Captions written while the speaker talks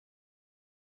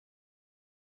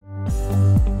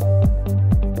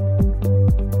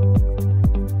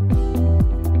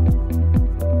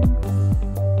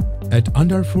At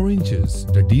under 4 inches,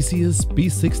 the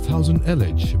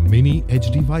DCS-P6000LH Mini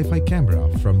HD Wi-Fi camera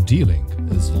from D-Link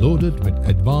is loaded with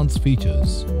advanced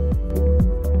features.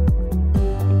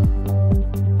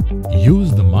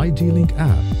 Use the My D-Link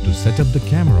app to set up the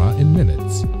camera in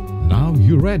minutes. Now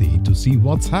you're ready to see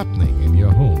what's happening in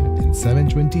your home in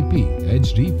 720p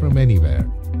HD from anywhere.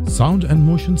 Sound and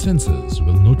motion sensors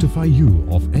will notify you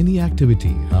of any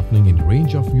activity happening in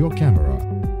range of your camera.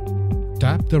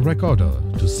 Tap the recorder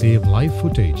to save live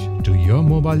footage to your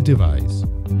mobile device.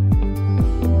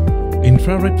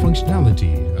 Infrared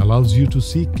functionality allows you to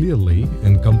see clearly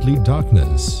in complete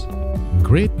darkness.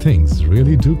 Great things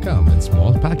really do come in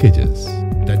small packages.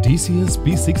 The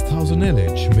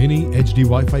DCS-P6000LH Mini HD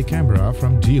Wi-Fi camera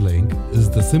from D-Link is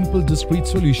the simple discreet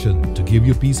solution to give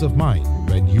you peace of mind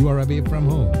when you are away from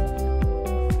home.